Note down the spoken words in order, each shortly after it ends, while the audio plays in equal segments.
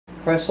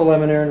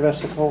Chrysolaminaire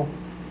vesicle.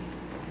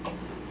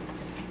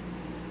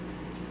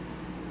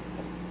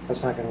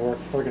 That's not going to work.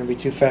 We're going to be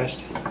too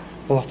fast.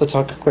 We'll have to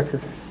talk quicker.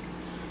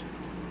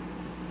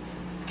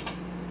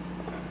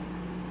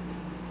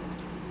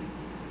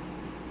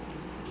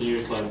 Can you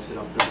just let them sit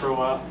up there for a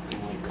while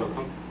and like cook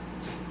them?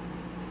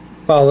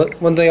 Well,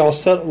 when they all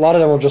set, a lot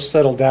of them will just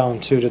settle down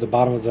too to the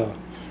bottom of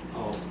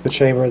the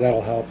chamber.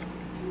 That'll help.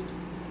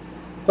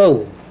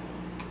 Oh.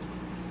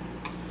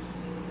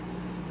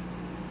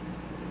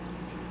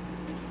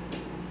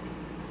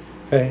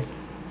 Okay.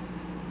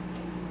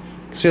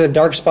 See the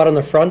dark spot on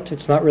the front?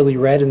 It's not really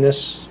red in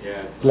this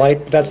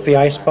light. That's the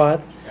eye spot.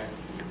 Okay.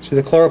 See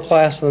the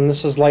chloroplast, and then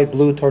this is light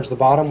blue towards the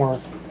bottom,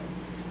 or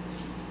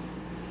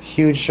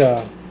huge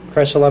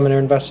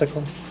chrysolaminaire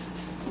vesicle.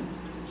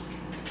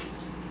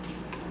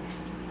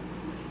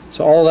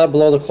 So all that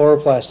below the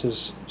chloroplast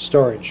is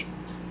storage.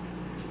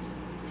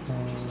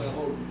 Is that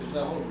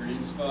whole green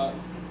spot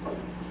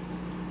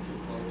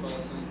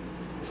chloroplast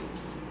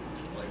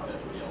in? Like that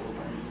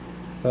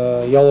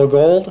yellow green? Yellow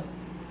gold?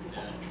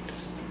 Yeah.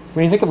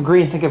 When you think of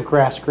green, think of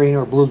grass green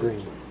or blue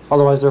green.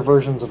 Otherwise, they're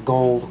versions of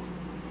gold.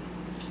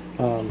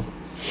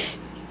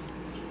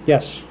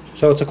 Yes.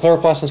 So it's a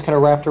chloroplast that's kind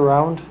of wrapped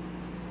around.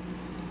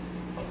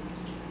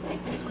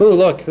 Ooh,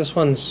 look, this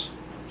one's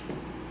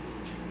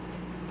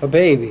a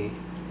baby.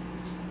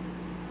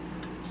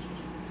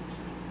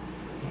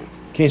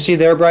 Can you see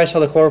there, Bryce, how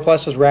the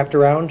chloroplast is wrapped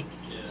around?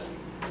 Yeah.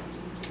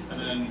 And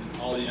then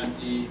all the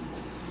empty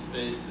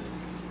space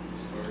is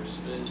storage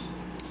space.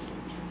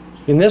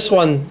 In this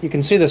one, you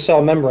can see the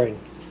cell membrane.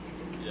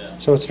 Yeah.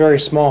 So it's very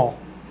small.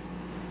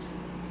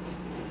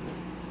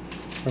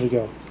 Where'd he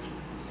go?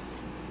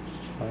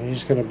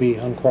 He's going to be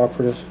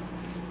uncooperative.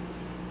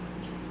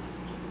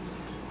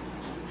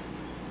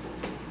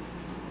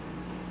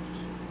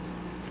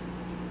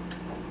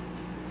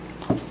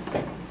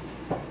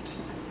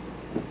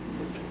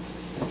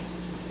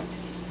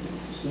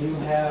 So you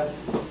have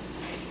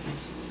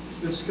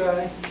this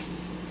guy,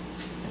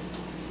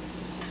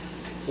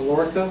 the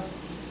Lorca,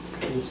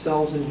 and the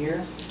cells in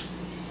here.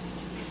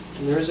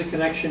 And there is a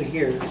connection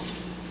here. And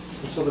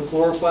so the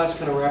chloroplast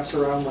kind of wraps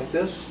around like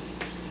this.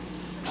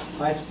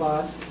 Eye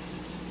spot,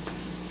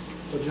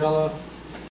 flagella,